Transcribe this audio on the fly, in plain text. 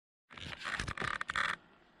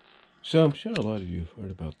So I'm sure a lot of you have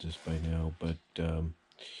heard about this by now, but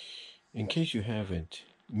in case you haven't,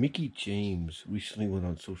 Mickey James recently went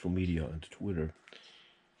on social media onto Twitter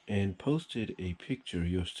and posted a picture.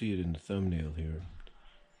 You'll see it in the thumbnail here.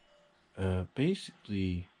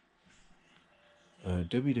 Basically,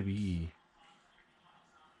 WWE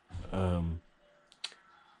um,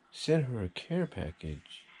 sent her a care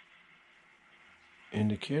package,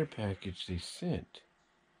 and the care package they sent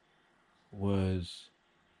was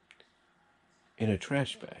in a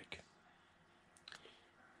trash bag.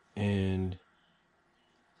 And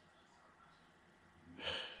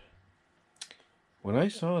when I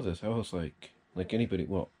saw this, I was like anybody.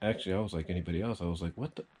 Well, actually, I was like anybody else. I was like,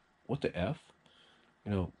 what the f?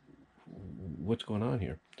 You know, what's going on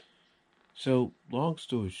here? So, long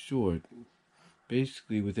story short,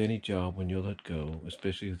 basically, with any job, when you're let go,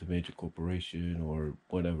 especially with a major corporation or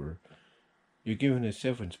whatever, you're given a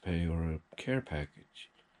severance pay or a care package.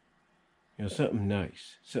 You know, something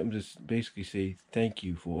nice, something to basically say thank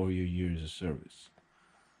you for all your years of service.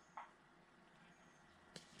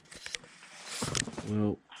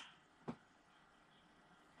 Well,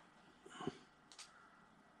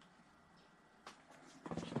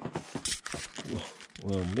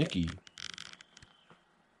 well, Mickey,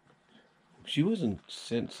 she wasn't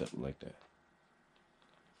sent something like that.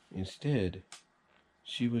 Instead,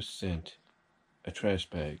 she was sent a trash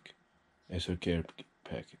bag as her care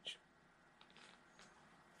package.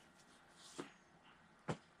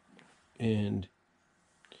 And,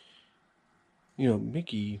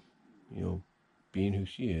 Mickey, you know, being who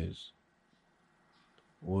she is,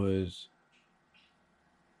 was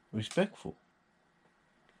respectful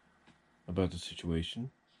about the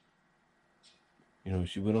situation.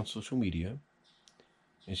 She went on social media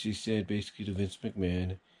and she said basically to Vince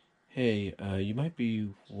McMahon, "Hey, you might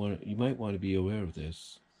want to be aware of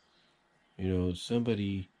this.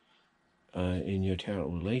 Somebody in your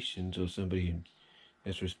talent relations or somebody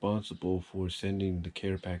that's responsible for sending the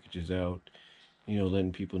care packages out,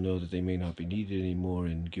 letting people know that they may not be needed anymore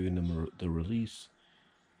and giving them the release.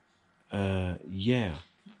 Yeah,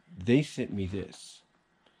 they sent me this."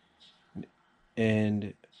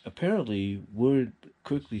 And apparently, word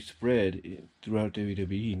quickly spread throughout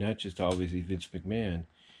WWE, not just obviously Vince McMahon,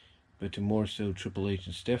 but to more so Triple H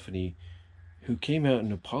and Stephanie, who came out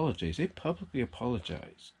and apologized. They publicly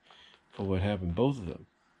apologized for what happened, both of them.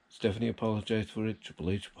 Stephanie apologized for it, Triple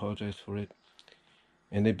H apologized for it,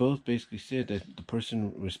 and they both basically said that the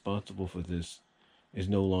person responsible for this is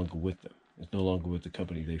no longer with them. Is no longer with the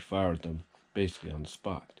company. They fired them basically on the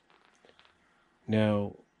spot.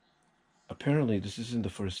 Now, apparently, this isn't the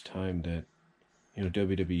first time that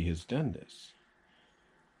WWE has done this.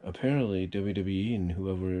 Apparently, WWE and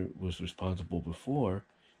whoever was responsible before,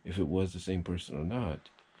 if it was the same person or not,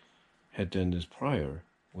 had done this prior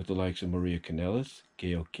with the likes of Maria Kanellis,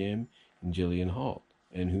 Gail Kim, and Jillian Hall,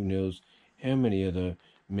 and who knows how many other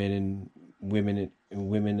men and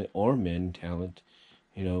women or men talent,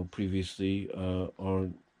 previously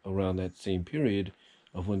or around that same period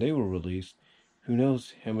of when they were released. Who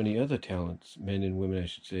knows how many other talents, men and women, I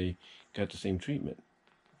should say, got the same treatment.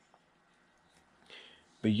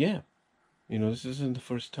 But yeah, this isn't the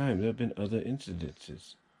first time. There have been other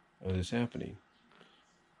incidences of this happening.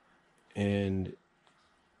 And,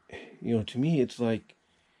 to me, it's like,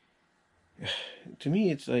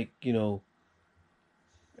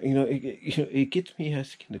 it gets me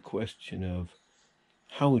asking the question of,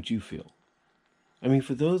 how would you feel? I mean,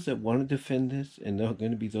 for those that want to defend this, and there are going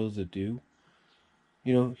to be those that do,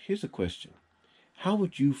 here's a question. How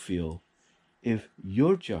would you feel if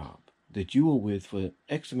your job that you were with for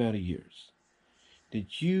X amount of years,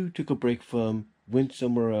 that you took a break from, went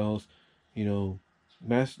somewhere else,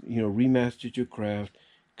 remastered your craft,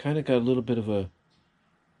 kind of got a little bit of a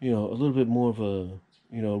little bit more of a,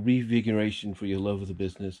 revigoration for your love of the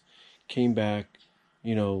business, came back,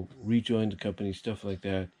 rejoined the company, stuff like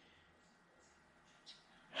that.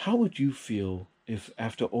 How would you feel if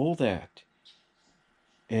after all that,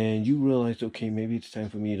 and you realized, okay, maybe it's time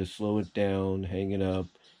for me to slow it down, hang it up,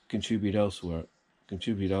 contribute elsewhere,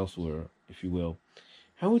 if you will.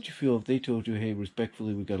 How would you feel if they told you, hey,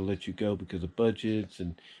 respectfully, we got to let you go because of budgets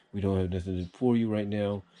and we don't have nothing for you right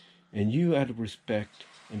now? And you, out of respect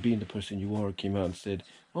and being the person you are, came out and said,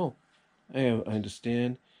 oh, I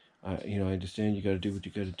understand. I understand you got to do what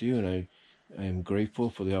you got to do. And I am grateful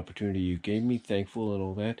for the opportunity you gave me, thankful and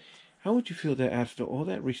all that. How would you feel that after all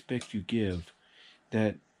that respect you give,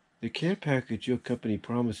 that the care package your company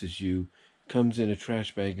promises you comes in a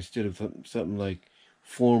trash bag instead of something like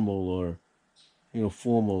formal or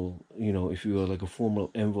if you will, like a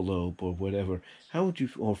formal envelope or whatever? How would you,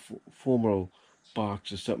 or formal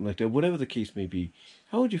box or something like that, whatever the case may be,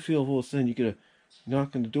 how would you feel if all of a sudden you get a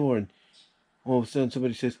knock on the door and all of a sudden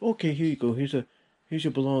somebody says, "Okay, here you go. Here's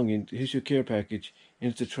your belongings. Here's your care package,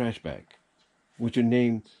 and it's a trash bag with your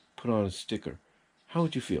name put on a sticker." How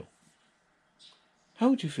would you feel? How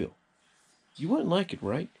would you feel? You wouldn't like it,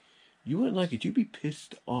 right? You wouldn't like it. You'd be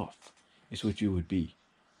pissed off, is what you would be.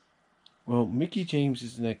 Well, Mickie James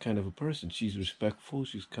isn't that kind of a person. She's respectful,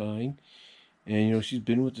 she's kind, and she's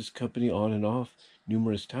been with this company on and off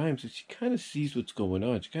numerous times, and she kind of sees what's going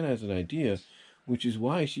on. She kind of has an idea, which is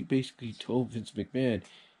why she basically told Vince McMahon,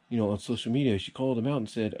 on social media, she called him out and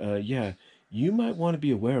said, yeah, you might want to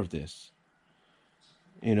be aware of this.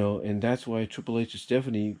 And that's why Triple H and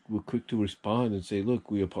Stephanie were quick to respond and say,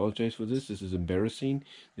 look, we apologize for this. This is embarrassing.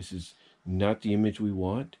 This is not the image we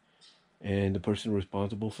want. And the person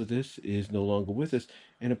responsible for this is no longer with us.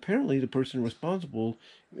 And apparently the person responsible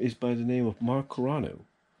is by the name of Mark Carrano.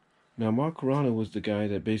 Now, Mark Carrano was the guy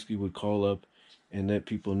that basically would call up and let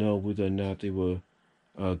people know whether or not they were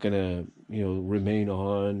going to, remain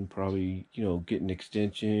on, probably, get an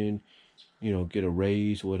extension, get a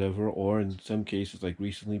raise or whatever, or in some cases, like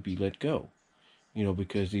recently, be let go,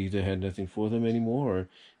 because they either had nothing for them anymore, or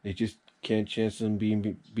they just can't chance them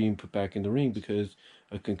being put back in the ring because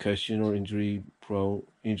of concussion or injury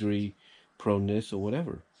proneness or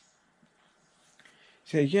whatever.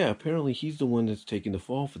 So yeah, apparently he's the one that's taking the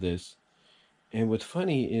fall for this. And what's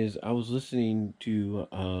funny is I was listening to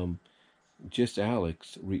Just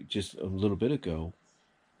Alex just a little bit ago,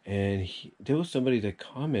 and there was somebody that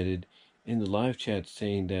commented in the live chat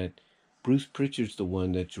saying that Bruce Pritchard's the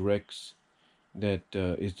one that directs,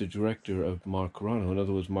 is the director of Mark Carrano. In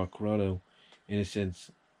other words, Mark Carrano, in a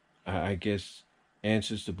sense, I guess,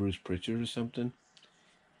 answers to Bruce Pritchard or something.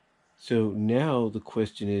 So now the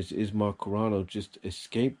question is Mark Carrano just a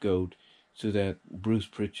scapegoat so that Bruce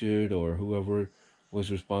Pritchard or whoever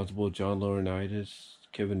was responsible, John Laurinaitis,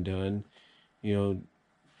 Kevin Dunn,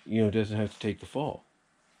 doesn't have to take the fall?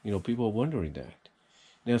 People are wondering that.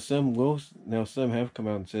 Now some have come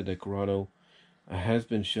out and said that Carrano has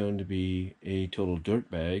been shown to be a total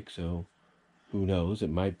dirtbag, so who knows? It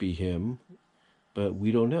might be him, but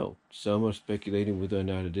we don't know. Some are speculating whether or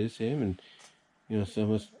not it is him, and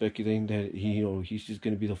some are speculating that he's just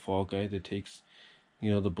going to be the fall guy that takes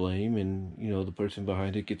the blame, and the person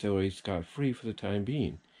behind it gets away scot-free for the time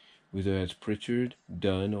being. Whether that's Pritchard,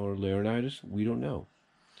 Dunn, or Laurinaitis, we don't know.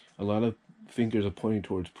 A lot of fingers are pointing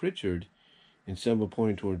towards Pritchard, and some are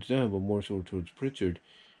pointing towards Dunn, but more so towards Pritchard,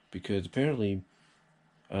 because apparently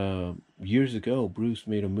years ago Bruce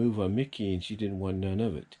made a move on Mickie and she didn't want none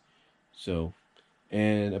of it. So,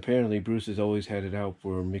 and apparently Bruce has always had it out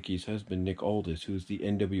for Mickey's husband, Nick Aldis, who's the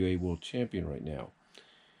NWA World Champion right now.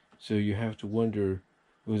 So you have to wonder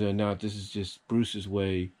whether or not this is just Bruce's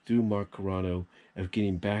way, through Mark Carrano, of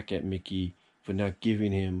getting back at Mickie for not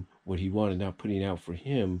giving him what he wanted, not putting out for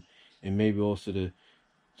him, and maybe also to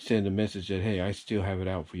send a message that, hey, I still have it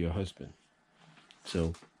out for your husband.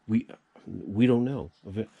 So we don't know.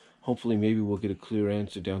 Hopefully maybe we'll get a clear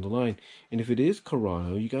answer down the line. And if it is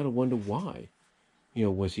Carrano, you got to wonder why.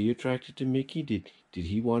 Was he attracted to Mickie? Did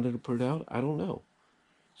he want her to put it out? I don't know.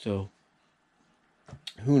 So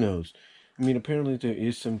who knows? I mean, apparently there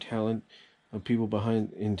is some talent of people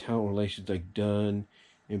behind in talent relations like Dunn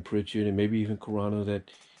and Pritchard and maybe even Carrano that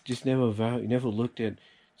just never looked at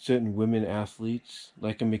certain women athletes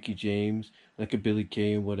like a Mickie James, like a Billie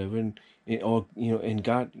Kay and whatever, and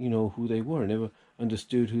got who they were, never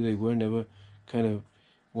understood who they were, never kind of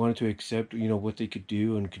wanted to accept what they could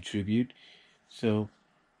do and contribute. So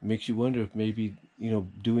makes you wonder if maybe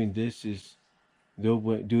doing this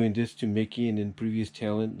to Mickie and then previous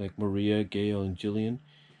talent like Maria, Gail, and Jillian,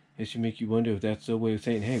 it should make you wonder if that's their way of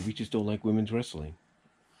saying, hey, we just don't like women's wrestling.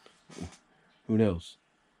 Who knows?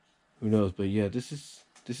 But yeah, this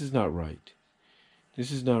is not right.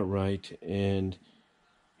 This is not right, and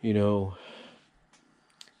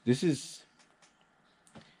this is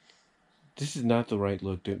not the right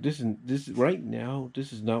look. This right now.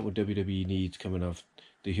 This is not what WWE needs coming off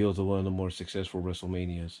the heels of one of the more successful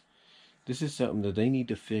WrestleManias. This is something that they need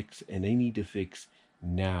to fix, and they need to fix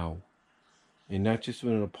now. And not just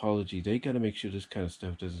with an apology. They got to make sure this kind of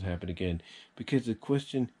stuff doesn't happen again. Because the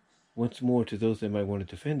question, once more, to those that might want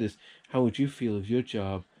to defend this, how would you feel if your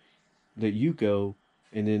job, that you go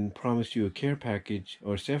and then promise you a care package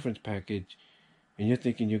or a severance package, and you're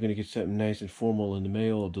thinking you're going to get something nice and formal in the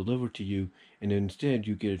mail or delivered to you, and instead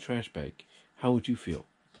you get a trash bag? How would you feel?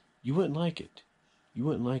 You wouldn't like it.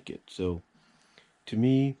 So, to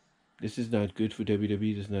me, this is not good for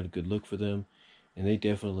WWE. This is not a good look for them. And they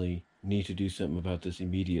definitely need to do something about this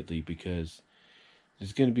immediately, because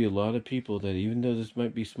there's going to be a lot of people that, even though this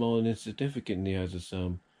might be small and insignificant in the eyes of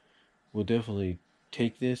some, will definitely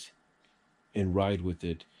take this and ride with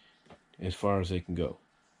it as far as they can go.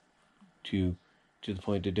 To the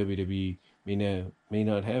point that WWE may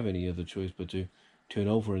not have any other choice but to turn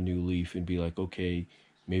over a new leaf and be like, okay,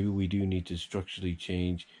 maybe we do need to structurally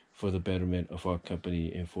change for the betterment of our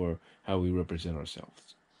company and for how we represent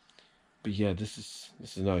ourselves. But yeah, this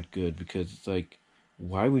is not good, because it's like,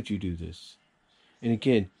 why would you do this? And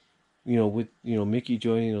again, with Mickie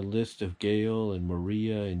joining a list of Gail and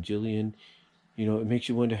Maria and Jillian, it makes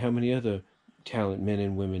you wonder how many other talent men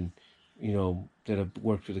and women, that have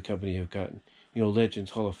worked for the company have gotten,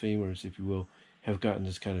 legends, Hall of Famers, if you will, have gotten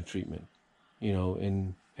this kind of treatment,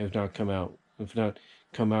 and have not come out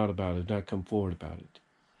about it, not come forward about it.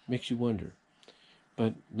 Makes you wonder.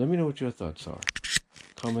 But let me know what your thoughts are.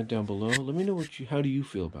 Comment down below. Let me know how do you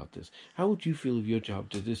feel about this? How would you feel if your job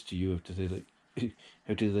did this to you after they let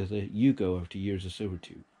you go after years of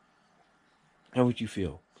servitude? How would you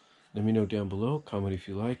feel? Let me know down below. Comment if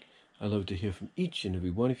you like. I love to hear from each and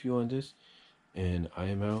every one of you on this. And I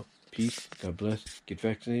am out. Peace. God bless. Get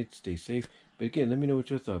vaccinated. Stay safe. But again, let me know what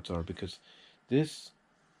your thoughts are, because this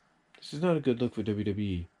is not a good look for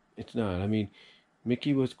WWE. It's not. I mean,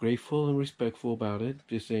 Mickie was grateful and respectful about it,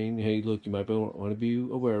 just saying, hey, look, you might want to be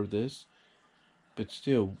aware of this. But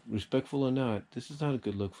still, respectful or not, this is not a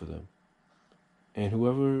good look for them. And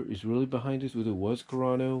whoever is really behind this, whether it was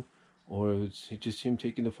Carrano, or it's just him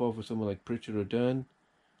taking the fall for someone like Pritchard or Dunn,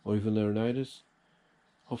 or even Laurinaitis,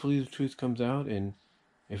 hopefully the truth comes out. And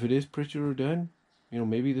if it is Pritchard or Dunn,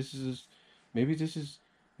 maybe this is,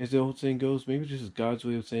 as the old saying goes, maybe this is God's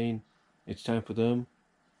way of saying it's time for them,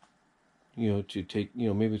 to take,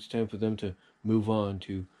 maybe it's time for them to move on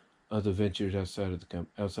to other ventures outside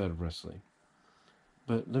of wrestling.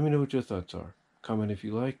 But let me know what your thoughts are. Comment if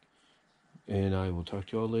you like, and I will talk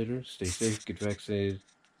to you all later. Stay safe, get vaccinated.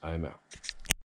 I'm out.